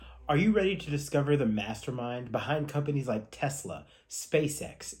Are you ready to discover the mastermind behind companies like Tesla,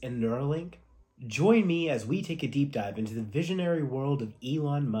 SpaceX, and Neuralink? Join me as we take a deep dive into the visionary world of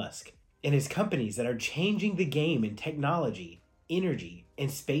Elon Musk and his companies that are changing the game in technology, energy,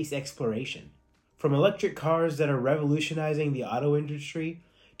 and space exploration. From electric cars that are revolutionizing the auto industry,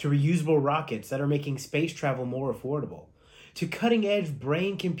 to reusable rockets that are making space travel more affordable, to cutting-edge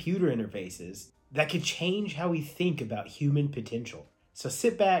brain-computer interfaces that could change how we think about human potential. So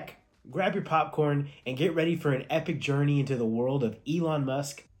sit back, grab your popcorn, and get ready for an epic journey into the world of Elon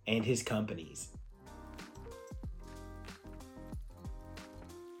Musk and his companies.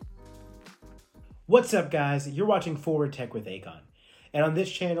 What's up, guys? You're watching Forward Tech with Akon. And on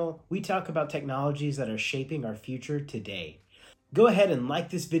this channel, we talk about technologies that are shaping our future today. Go ahead and like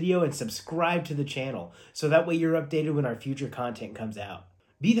this video and subscribe to the channel so that way you're updated when our future content comes out.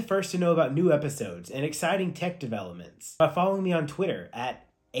 Be the first to know about new episodes and exciting tech developments by following me on Twitter at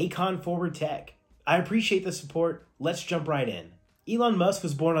AkonForwardTech. I appreciate the support. Let's jump right in. Elon Musk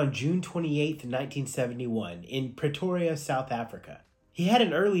was born on June 28, 1971 in Pretoria, South Africa. He had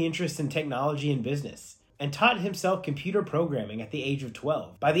an early interest in technology and business and taught himself computer programming at the age of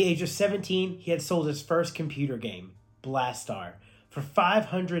 12. By the age of 17, he had sold his first computer game, Blastar, for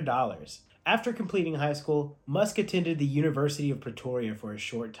 $500. After completing high school, Musk attended the University of Pretoria for a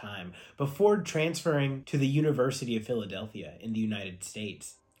short time before transferring to the University of Philadelphia in the United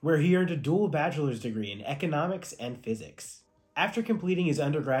States, where he earned a dual bachelor's degree in economics and physics. After completing his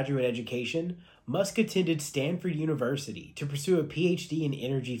undergraduate education, Musk attended Stanford University to pursue a PhD in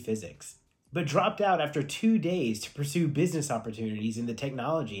energy physics, but dropped out after 2 days to pursue business opportunities in the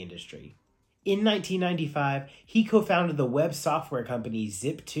technology industry. In 1995, he co-founded the web software company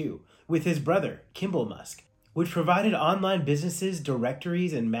Zip2 with his brother, Kimball Musk, which provided online businesses,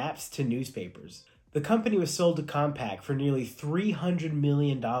 directories, and maps to newspapers. The company was sold to Compaq for nearly $300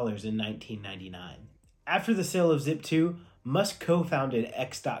 million in 1999. After the sale of Zip2, Musk co-founded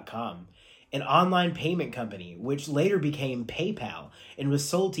X.com, an online payment company, which later became PayPal and was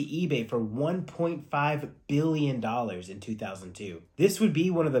sold to eBay for $1.5 billion in 2002. This would be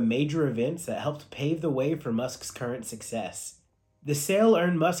one of the major events that helped pave the way for Musk's current success. The sale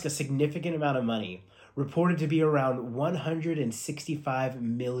earned Musk a significant amount of money, reported to be around $165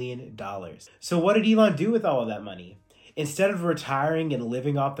 million. So what did Elon do with all of that money? Instead of retiring and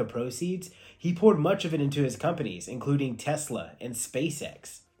living off the proceeds, he poured much of it into his companies, including Tesla and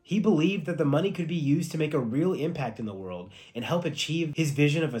SpaceX. He believed that the money could be used to make a real impact in the world and help achieve his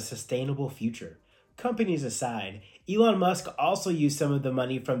vision of a sustainable future. Companies aside, Elon Musk also used some of the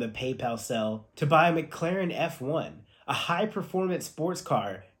money from the PayPal sale to buy a McLaren F1, a high-performance sports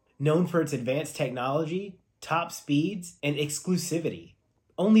car known for its advanced technology, top speeds, and exclusivity.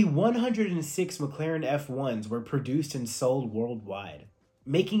 Only 106 McLaren F1s were produced and sold worldwide,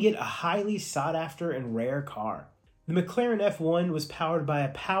 making it a highly sought-after and rare car. The McLaren F1 was powered by a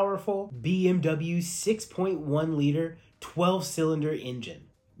powerful BMW 6.1-liter 12-cylinder engine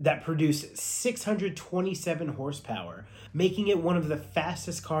that produced 627 horsepower, making it one of the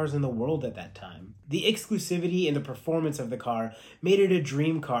fastest cars in the world at that time. The exclusivity and the performance of the car made it a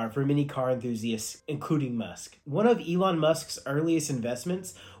dream car for many car enthusiasts, including Musk. One of Elon Musk's earliest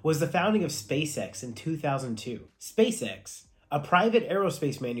investments was the founding of SpaceX in 2002. SpaceX, a private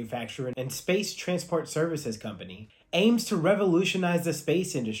aerospace manufacturer and space transport services company, aims to revolutionize the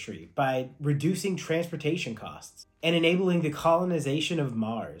space industry by reducing transportation costs and enabling the colonization of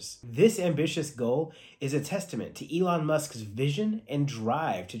Mars. This ambitious goal is a testament to Elon Musk's vision and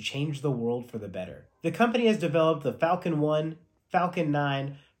drive to change the world for the better. The company has developed the Falcon 1, Falcon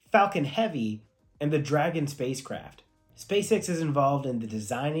 9, Falcon Heavy, and the Dragon spacecraft. SpaceX is involved in the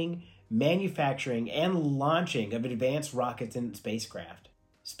designing, manufacturing, and launching of advanced rockets and spacecraft.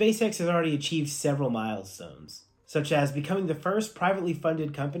 SpaceX has already achieved several milestones, such as becoming the first privately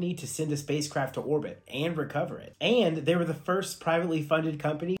funded company to send a spacecraft to orbit and recover it. And they were the first privately funded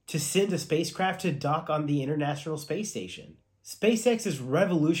company to send a spacecraft to dock on the International Space Station. SpaceX is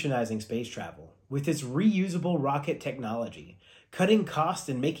revolutionizing space travel with its reusable rocket technology, cutting costs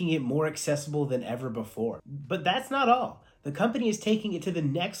and making it more accessible than ever before. But that's not all. The company is taking it to the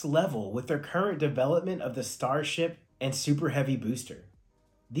next level with their current development of the Starship and Super Heavy booster.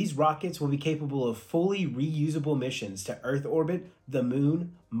 These rockets will be capable of fully reusable missions to Earth orbit, the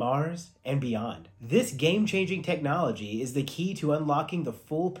Moon, Mars, and beyond. This game-changing technology is the key to unlocking the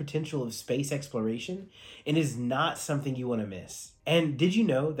full potential of space exploration and is not something you want to miss. And did you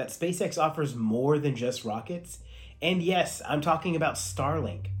know that SpaceX offers more than just rockets? And yes, I'm talking about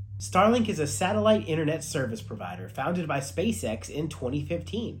Starlink. Starlink is a satellite internet service provider founded by SpaceX in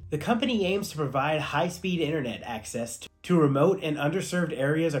 2015. The company aims to provide high-speed internet access to remote and underserved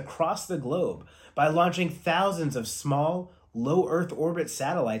areas across the globe by launching thousands of small, low Earth orbit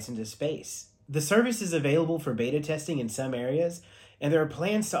satellites into space. The service is available for beta testing in some areas, and there are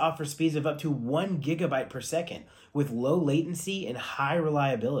plans to offer speeds of up to 1 gigabit per second with low latency and high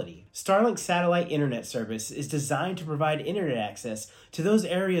reliability. Starlink's satellite internet service is designed to provide internet access to those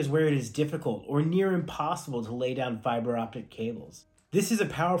areas where it is difficult or near impossible to lay down fiber optic cables. This is a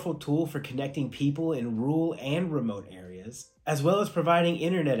powerful tool for connecting people in rural and remote areas, as well as providing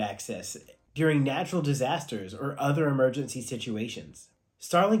internet access during natural disasters or other emergency situations.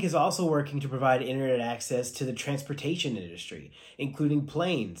 Starlink is also working to provide internet access to the transportation industry, including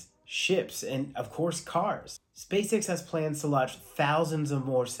planes, ships, and of course cars. SpaceX has plans to launch thousands of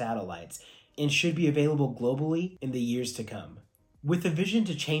more satellites and should be available globally in the years to come. With a vision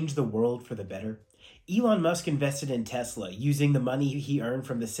to change the world for the better, Elon Musk invested in Tesla using the money he earned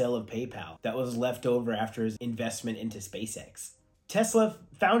from the sale of PayPal that was left over after his investment into SpaceX. Tesla,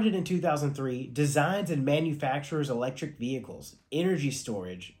 founded in 2003, designs and manufactures electric vehicles, energy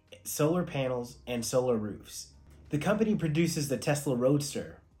storage, solar panels, and solar roofs. The company produces the Tesla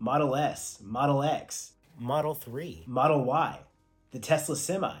Roadster, Model S, Model X, Model 3, Model Y, the Tesla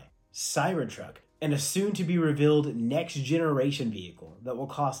Semi, Cybertruck, and a soon-to-be-revealed next-generation vehicle that will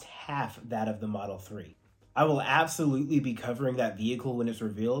cost half that of the Model 3. I will absolutely be covering that vehicle when it's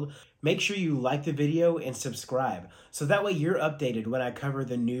revealed. Make sure you like the video and subscribe, so that way you're updated when I cover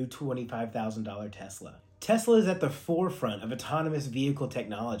the new $25,000 Tesla. Tesla is at the forefront of autonomous vehicle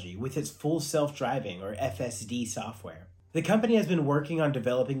technology with its full self-driving or FSD software. The company has been working on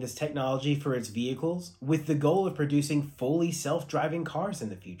developing this technology for its vehicles with the goal of producing fully self-driving cars in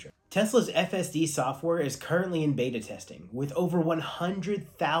the future. Tesla's FSD software is currently in beta testing, with over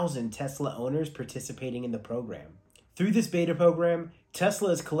 100,000 Tesla owners participating in the program. Through this beta program,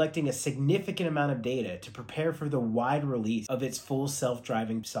 Tesla is collecting a significant amount of data to prepare for the wide release of its full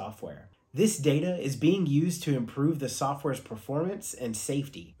self-driving software. This data is being used to improve the software's performance and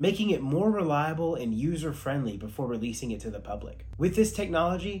safety, making it more reliable and user-friendly before releasing it to the public. With this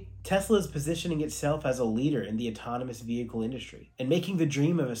technology, Tesla is positioning itself as a leader in the autonomous vehicle industry and making the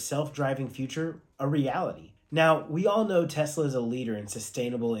dream of a self-driving future a reality. Now, we all know Tesla is a leader in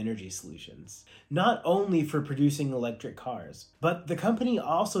sustainable energy solutions, not only for producing electric cars, but the company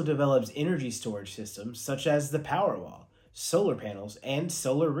also develops energy storage systems such as the Powerwall, solar panels, and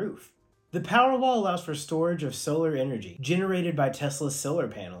solar roof. The Powerwall allows for storage of solar energy generated by Tesla's solar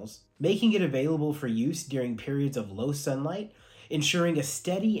panels, making it available for use during periods of low sunlight, ensuring a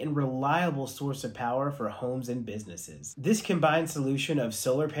steady and reliable source of power for homes and businesses. This combined solution of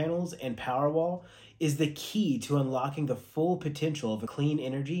solar panels and Powerwall is the key to unlocking the full potential of clean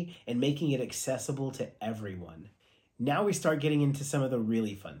energy and making it accessible to everyone. Now we start getting into some of the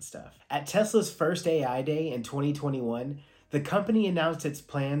really fun stuff. At Tesla's first AI Day in 2021, the company announced its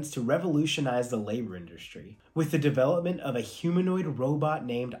plans to revolutionize the labor industry with the development of a humanoid robot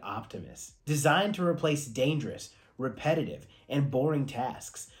named Optimus, designed to replace dangerous, repetitive, and boring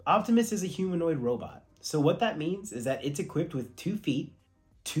tasks. Optimus is a humanoid robot, so what that means is that it's equipped with 2 feet,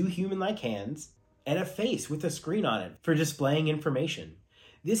 2 human-like hands, and a face with a screen on it for displaying information.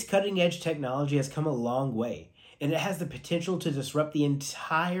 This cutting-edge technology has come a long way, and it has the potential to disrupt the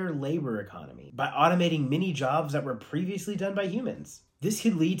entire labor economy by automating many jobs that were previously done by humans. This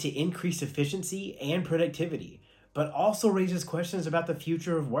could lead to increased efficiency and productivity, but also raises questions about the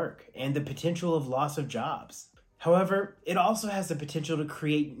future of work and the potential of loss of jobs. However, it also has the potential to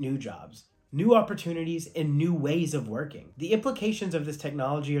create new jobs, new opportunities, and new ways of working. The implications of this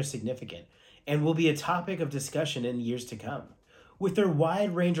technology are significant and will be a topic of discussion in years to come. With their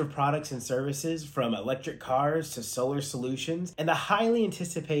wide range of products and services, from electric cars to solar solutions, and the highly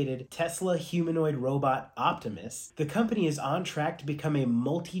anticipated Tesla humanoid robot Optimus, the company is on track to become a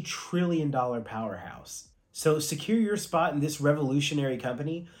multi-trillion-dollar powerhouse. So secure your spot in this revolutionary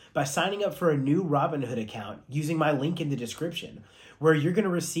company by signing up for a new Robinhood account using my link in the description, where you're going to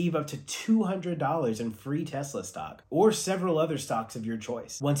receive up to $200 in free Tesla stock or several other stocks of your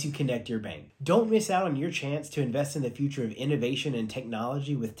choice once you connect your bank. Don't miss out on your chance to invest in the future of innovation and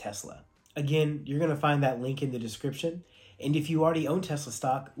technology with Tesla. Again, you're going to find that link in the description. And if you already own Tesla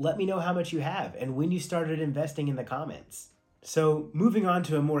stock, let me know how much you have and when you started investing in the comments. So, moving on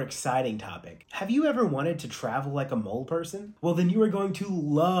to a more exciting topic. Have you ever wanted to travel like a mole person? Well, then you are going to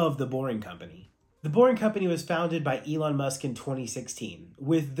love The Boring Company. The Boring Company was founded by Elon Musk in 2016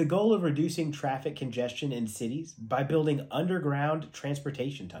 with the goal of reducing traffic congestion in cities by building underground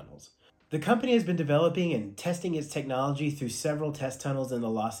transportation tunnels. The company has been developing and testing its technology through several test tunnels in the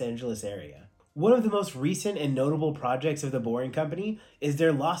Los Angeles area. One of the most recent and notable projects of the Boring Company is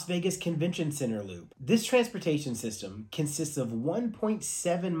their Las Vegas Convention Center loop. This transportation system consists of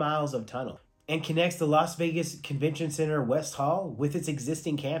 1.7 miles of tunnel and connects the Las Vegas Convention Center West Hall with its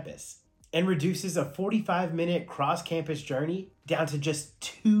existing campus, and reduces a 45-minute cross-campus journey down to just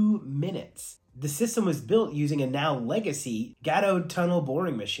 2 minutes. The system was built using a now legacy Gatto tunnel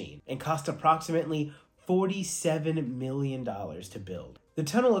boring machine and cost approximately $47 million to build. The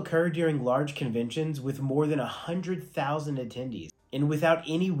tunnel occurred during large conventions with more than 100,000 attendees and without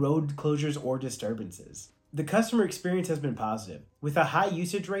any road closures or disturbances. The customer experience has been positive, with a high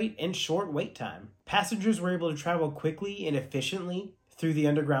usage rate and short wait time. Passengers were able to travel quickly and efficiently through the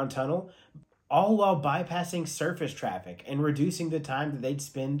underground tunnel, all while bypassing surface traffic and reducing the time that they'd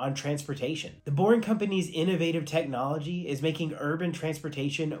spend on transportation. The Boring Company's innovative technology is making urban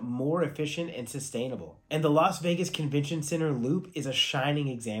transportation more efficient and sustainable, and the Las Vegas Convention Center loop is a shining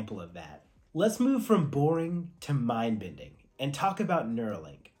example of that. Let's move from boring to mind-bending and talk about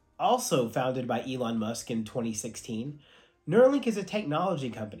Neuralink. Also founded by Elon Musk in 2016, Neuralink is a technology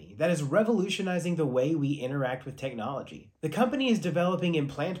company that is revolutionizing the way we interact with technology. The company is developing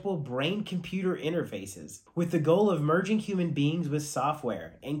implantable brain-computer interfaces with the goal of merging human beings with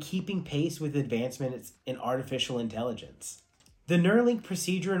software and keeping pace with advancements in artificial intelligence. The Neuralink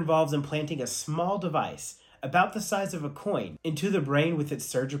procedure involves implanting a small device about the size of a coin into the brain with its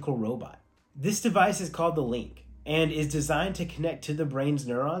surgical robot. This device is called the Link and is designed to connect to the brain's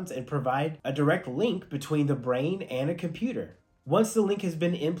neurons and provide a direct link between the brain and a computer. Once the link has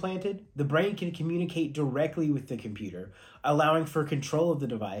been implanted, the brain can communicate directly with the computer, allowing for control of the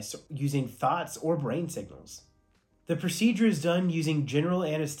device using thoughts or brain signals. The procedure is done using general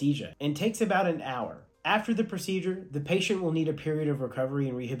anesthesia and takes about an hour. After the procedure, the patient will need a period of recovery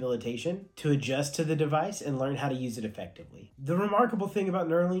and rehabilitation to adjust to the device and learn how to use it effectively. The remarkable thing about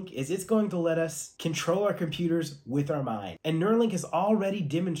Neuralink is it's going to let us control our computers with our mind. And Neuralink has already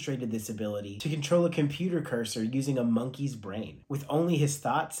demonstrated this ability to control a computer cursor using a monkey's brain with only his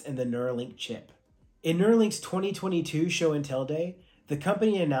thoughts and the Neuralink chip. In Neuralink's 2022 Show and Tell Day, the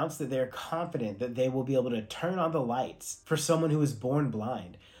company announced that they're confident that they will be able to turn on the lights for someone who is born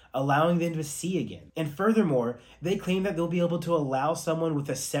blind, allowing them to see again. And furthermore, they claim that they'll be able to allow someone with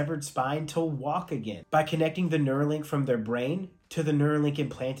a severed spine to walk again by connecting the Neuralink from their brain to the Neuralink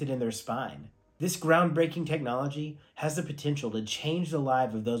implanted in their spine. This groundbreaking technology has the potential to change the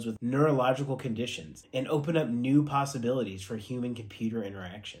lives of those with neurological conditions and open up new possibilities for human-computer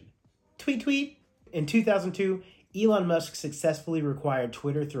interaction. Tweet tweet! In 2002, Elon Musk successfully acquired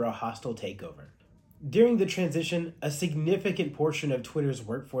Twitter through a hostile takeover. During the transition, a significant portion of Twitter's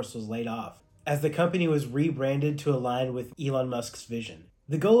workforce was laid off, as the company was rebranded to align with Elon Musk's vision.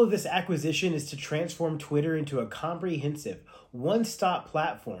 The goal of this acquisition is to transform Twitter into a comprehensive, one-stop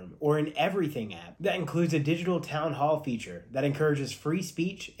platform or an everything app that includes a digital town hall feature that encourages free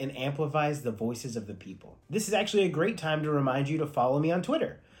speech and amplifies the voices of the people. This is actually a great time to remind you to follow me on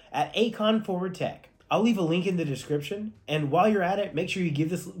Twitter at @AconForwardTech. I'll leave a link in the description, and while you're at it, make sure you give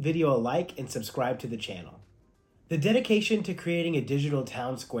this video a like and subscribe to the channel. The dedication to creating a digital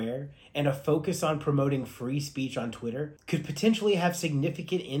town square and a focus on promoting free speech on Twitter could potentially have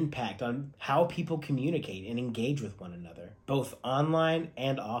significant impact on how people communicate and engage with one another, both online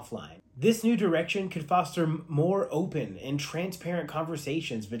and offline. This new direction could foster more open and transparent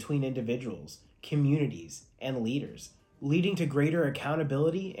conversations between individuals, communities, and leaders, leading to greater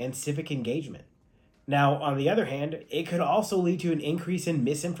accountability and civic engagement. Now, on the other hand, it could also lead to an increase in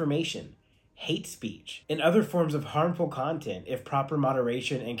misinformation, hate speech, and other forms of harmful content if proper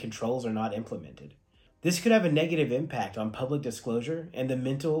moderation and controls are not implemented. This could have a negative impact on public disclosure and the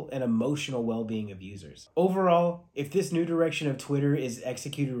mental and emotional well-being of users. Overall, if this new direction of Twitter is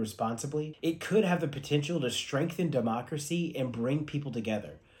executed responsibly, it could have the potential to strengthen democracy and bring people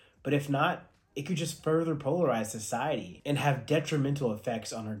together. But if not, it could just further polarize society and have detrimental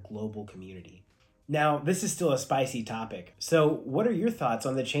effects on our global community. Now, this is still a spicy topic, so what are your thoughts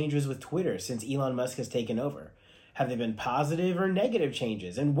on the changes with Twitter since Elon Musk has taken over? Have they been positive or negative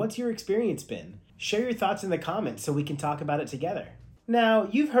changes, and what's your experience been? Share your thoughts in the comments so we can talk about it together. Now,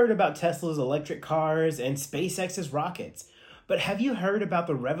 you've heard about Tesla's electric cars and SpaceX's rockets, but have you heard about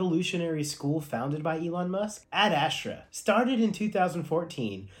the revolutionary school founded by Elon Musk? Ad Astra, started in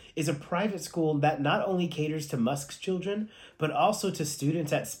 2014, is a private school that not only caters to Musk's children, but also to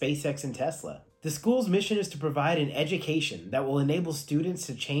students at SpaceX and Tesla. The school's mission is to provide an education that will enable students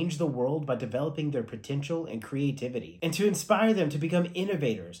to change the world by developing their potential and creativity, and to inspire them to become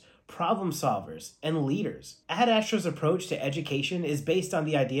innovators, problem solvers, and leaders. Ad Astra's approach to education is based on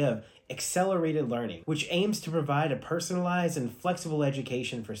the idea of accelerated learning, which aims to provide a personalized and flexible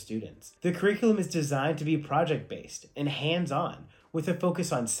education for students. The curriculum is designed to be project-based and hands-on, with a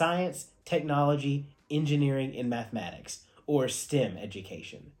focus on science, technology, engineering, and mathematics, or STEM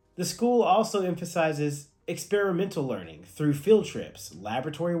education. The school also emphasizes experimental learning through field trips,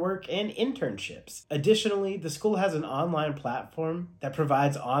 laboratory work, and internships. Additionally, the school has an online platform that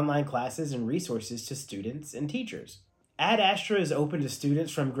provides online classes and resources to students and teachers. Ad Astra is open to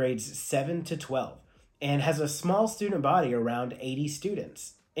students from grades 7 to 12 and has a small student body around 80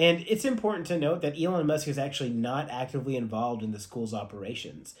 students. And it's important to note that Elon Musk is actually not actively involved in the school's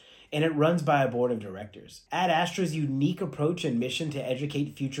operations, and it runs by a board of directors. Ad Astra's unique approach and mission to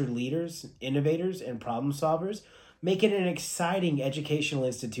educate future leaders, innovators, and problem solvers make it an exciting educational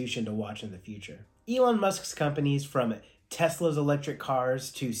institution to watch in the future. Elon Musk's companies, from Tesla's electric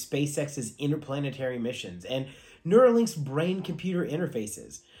cars to SpaceX's interplanetary missions and Neuralink's brain-computer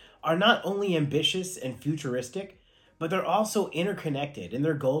interfaces, are not only ambitious and futuristic, but they're also interconnected in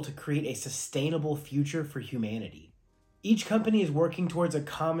their goal to create a sustainable future for humanity. Each company is working towards a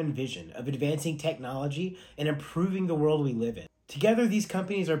common vision of advancing technology and improving the world we live in. Together, these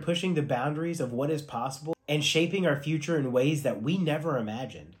companies are pushing the boundaries of what is possible and shaping our future in ways that we never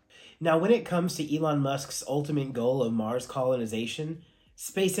imagined. Now, when it comes to Elon Musk's ultimate goal of Mars colonization,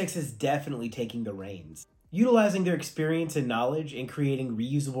 SpaceX is definitely taking the reins, utilizing their experience and knowledge in creating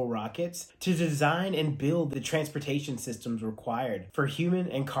reusable rockets to design and build the transportation systems required for human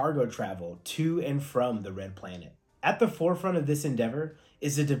and cargo travel to and from the Red Planet. At the forefront of this endeavor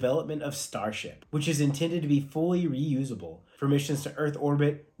is the development of Starship, which is intended to be fully reusable for missions to Earth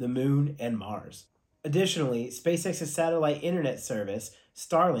orbit, the Moon, and Mars. Additionally, SpaceX's satellite internet service,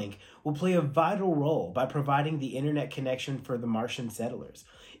 Starlink, will play a vital role by providing the internet connection for the Martian settlers,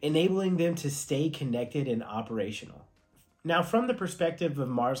 enabling them to stay connected and operational. Now, from the perspective of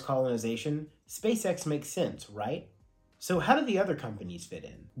Mars colonization, SpaceX makes sense, right? So how do the other companies fit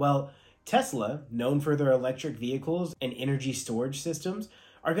in? Well, Tesla, known for their electric vehicles and energy storage systems,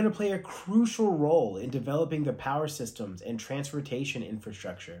 are going to play a crucial role in developing the power systems and transportation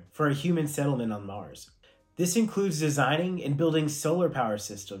infrastructure for a human settlement on Mars. This includes designing and building solar power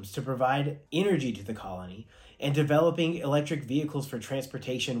systems to provide energy to the colony and developing electric vehicles for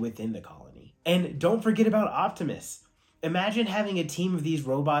transportation within the colony. And don't forget about Optimus. Imagine having a team of these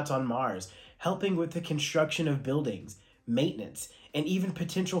robots on Mars helping with the construction of buildings, maintenance, and even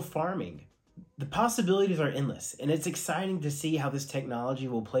potential farming. The possibilities are endless, and it's exciting to see how this technology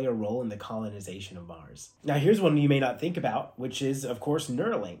will play a role in the colonization of Mars. Now, here's one you may not think about, which is, of course,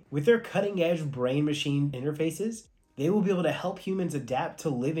 Neuralink. With their cutting-edge brain-machine interfaces, they will be able to help humans adapt to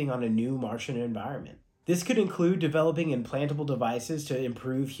living on a new Martian environment. This could include developing implantable devices to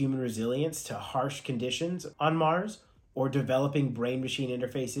improve human resilience to harsh conditions on Mars, or developing brain-machine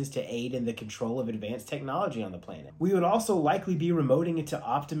interfaces to aid in the control of advanced technology on the planet. We would also likely be remoting into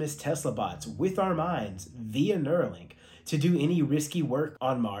Optimus Tesla bots with our minds via Neuralink to do any risky work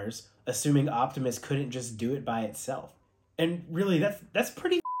on Mars, assuming Optimus couldn't just do it by itself. And really, that's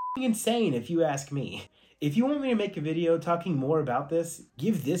pretty insane if you ask me. If you want me to make a video talking more about this,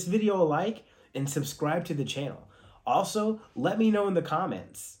 give this video a like and subscribe to the channel. Also, let me know in the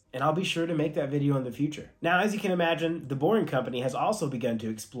comments, and I'll be sure to make that video in the future. Now, as you can imagine, the Boring Company has also begun to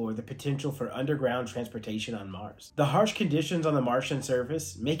explore the potential for underground transportation on Mars. The harsh conditions on the Martian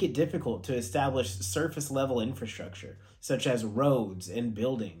surface make it difficult to establish surface-level infrastructure, such as roads and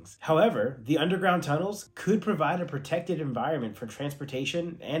buildings. However, the underground tunnels could provide a protected environment for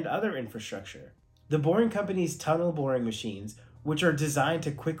transportation and other infrastructure. The Boring Company's tunnel boring machines, which are designed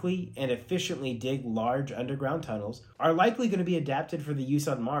to quickly and efficiently dig large underground tunnels, are likely going to be adapted for the use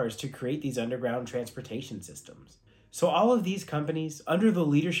on Mars to create these underground transportation systems. So all of these companies, under the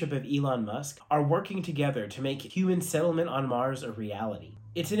leadership of Elon Musk, are working together to make human settlement on Mars a reality.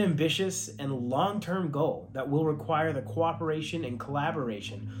 It's an ambitious and long-term goal that will require the cooperation and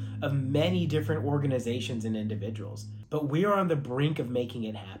collaboration of many different organizations and individuals, but we are on the brink of making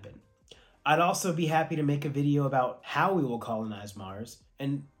it happen. I'd also be happy to make a video about how we will colonize Mars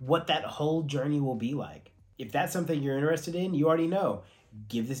and what that whole journey will be like. If that's something you're interested in, you already know.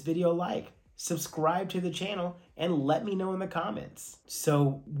 Give this video a like, subscribe to the channel, and let me know in the comments.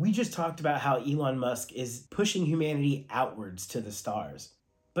 So we just talked about how Elon Musk is pushing humanity outwards to the stars.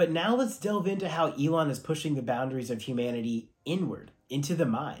 But now let's delve into how Elon is pushing the boundaries of humanity inward, into the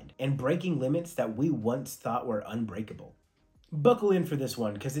mind, and breaking limits that we once thought were unbreakable. Buckle in for this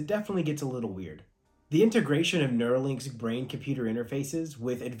one, because it definitely gets a little weird. The integration of Neuralink's brain-computer interfaces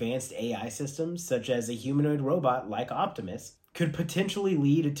with advanced AI systems, such as a humanoid robot like Optimus, could potentially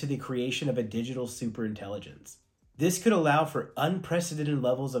lead to the creation of a digital superintelligence. This could allow for unprecedented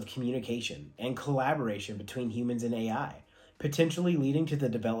levels of communication and collaboration between humans and AI, potentially leading to the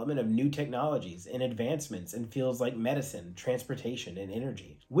development of new technologies and advancements in fields like medicine, transportation, and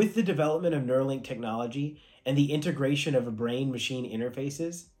energy. With the development of Neuralink technology and the integration of brain-machine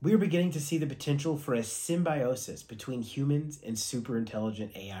interfaces, we are beginning to see the potential for a symbiosis between humans and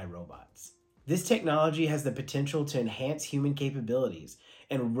superintelligent AI robots. This technology has the potential to enhance human capabilities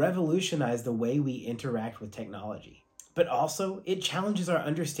and revolutionize the way we interact with technology. But also, it challenges our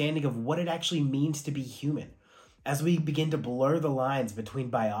understanding of what it actually means to be human, as we begin to blur the lines between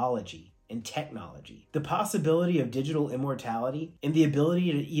biology and technology. The possibility of digital immortality and the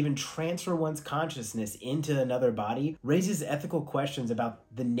ability to even transfer one's consciousness into another body raises ethical questions about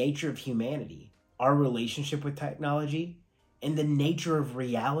the nature of humanity, our relationship with technology, and the nature of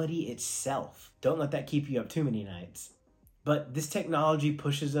reality itself. Don't let that keep you up too many nights. But this technology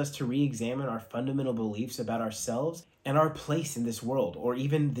pushes us to re-examine our fundamental beliefs about ourselves and our place in this world, or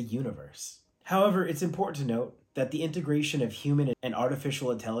even the universe. However, it's important to note that the integration of human and artificial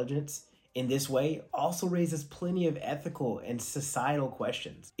intelligence in this way also raises plenty of ethical and societal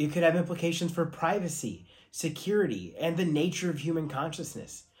questions. It could have implications for privacy, security, and the nature of human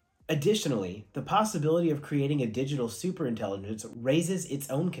consciousness. Additionally, the possibility of creating a digital superintelligence raises its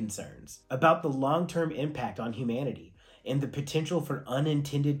own concerns about the long-term impact on humanity and the potential for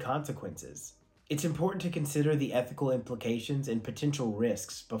unintended consequences. It's important to consider the ethical implications and potential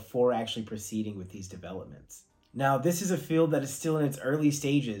risks before actually proceeding with these developments. Now, this is a field that is still in its early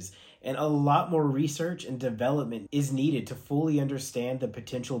stages, and a lot more research and development is needed to fully understand the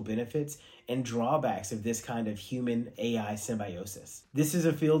potential benefits and drawbacks of this kind of human-AI symbiosis. This is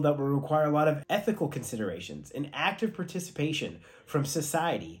a field that will require a lot of ethical considerations and active participation from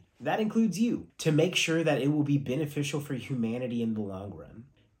society, that includes you, to make sure that it will be beneficial for humanity in the long run.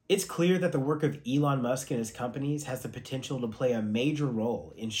 It's clear that the work of Elon Musk and his companies has the potential to play a major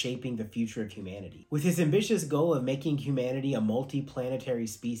role in shaping the future of humanity. With his ambitious goal of making humanity a multi-planetary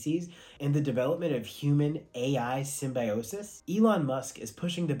species and the development of human-AI symbiosis, Elon Musk is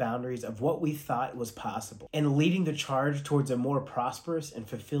pushing the boundaries of what we thought was possible and leading the charge towards a more prosperous and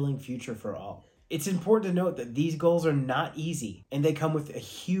fulfilling future for all. It's important to note that these goals are not easy, and they come with a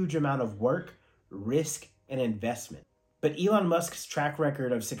huge amount of work, risk, and investment. But Elon Musk's track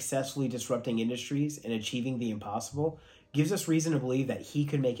record of successfully disrupting industries and achieving the impossible gives us reason to believe that he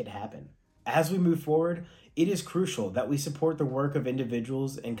could make it happen. As we move forward, it is crucial that we support the work of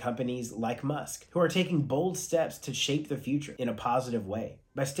individuals and companies like Musk, who are taking bold steps to shape the future in a positive way.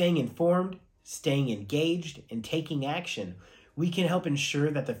 By staying informed, staying engaged, and taking action, we can help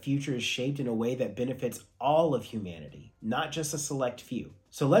ensure that the future is shaped in a way that benefits all of humanity, not just a select few.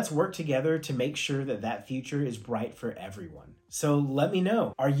 So let's work together to make sure that that future is bright for everyone. So let me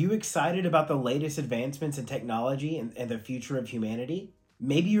know, are you excited about the latest advancements in technology and the future of humanity?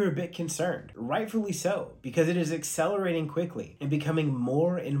 Maybe you're a bit concerned, rightfully so, because it is accelerating quickly and becoming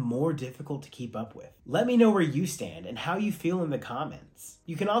more and more difficult to keep up with. Let me know where you stand and how you feel in the comments.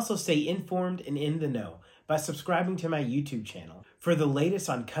 You can also stay informed and in the know by subscribing to my YouTube channel for the latest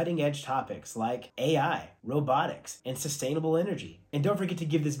on cutting-edge topics like AI, robotics, and sustainable energy. And don't forget to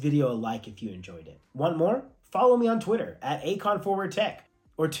give this video a like if you enjoyed it. Want more? Follow me on Twitter at AconForwardTech,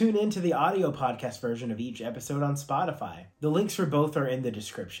 or tune in to the audio podcast version of each episode on Spotify. The links for both are in the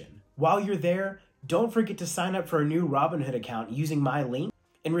description. While you're there, don't forget to sign up for a new Robinhood account using my link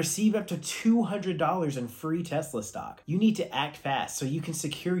and receive up to $200 in free Tesla stock. You need to act fast so you can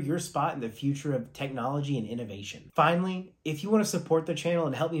secure your spot in the future of technology and innovation. Finally, if you want to support the channel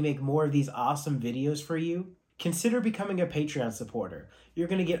and help me make more of these awesome videos for you, consider becoming a Patreon supporter. You're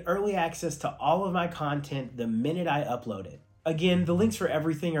going to get early access to all of my content the minute I upload it. Again, the links for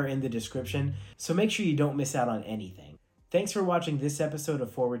everything are in the description, so make sure you don't miss out on anything. Thanks for watching this episode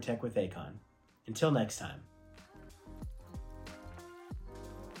of Forward Tech with Akon. Until next time.